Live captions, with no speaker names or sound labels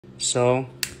So,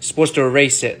 you're supposed to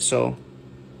erase it, so.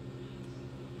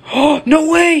 Oh, no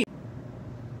way!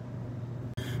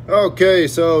 Okay,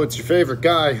 so it's your favorite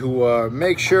guy who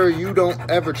makes sure you don't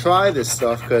ever try this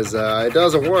stuff because it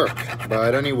doesn't work.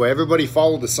 But anyway, everybody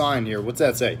follow the sign here. What's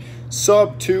that say?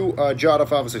 Sub to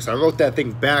Jada506. I wrote that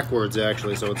thing backwards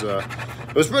actually, so it's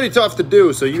it was pretty tough to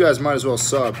do. So you guys might as well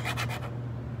sub.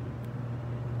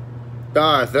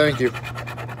 Ah, thank you.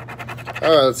 All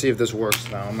right, let's see if this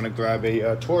works now. I'm gonna grab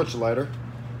a torch lighter.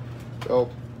 So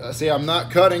see, I'm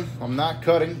not cutting. I'm not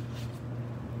cutting.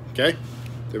 Okay,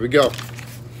 there we go.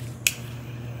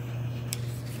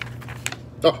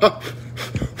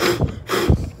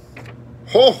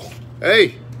 Oh,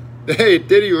 hey, it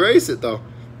did erase it though.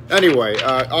 Anyway,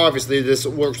 obviously this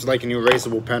works like an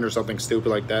erasable pen or something stupid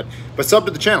like that. But sub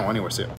to the channel anyway, see ya.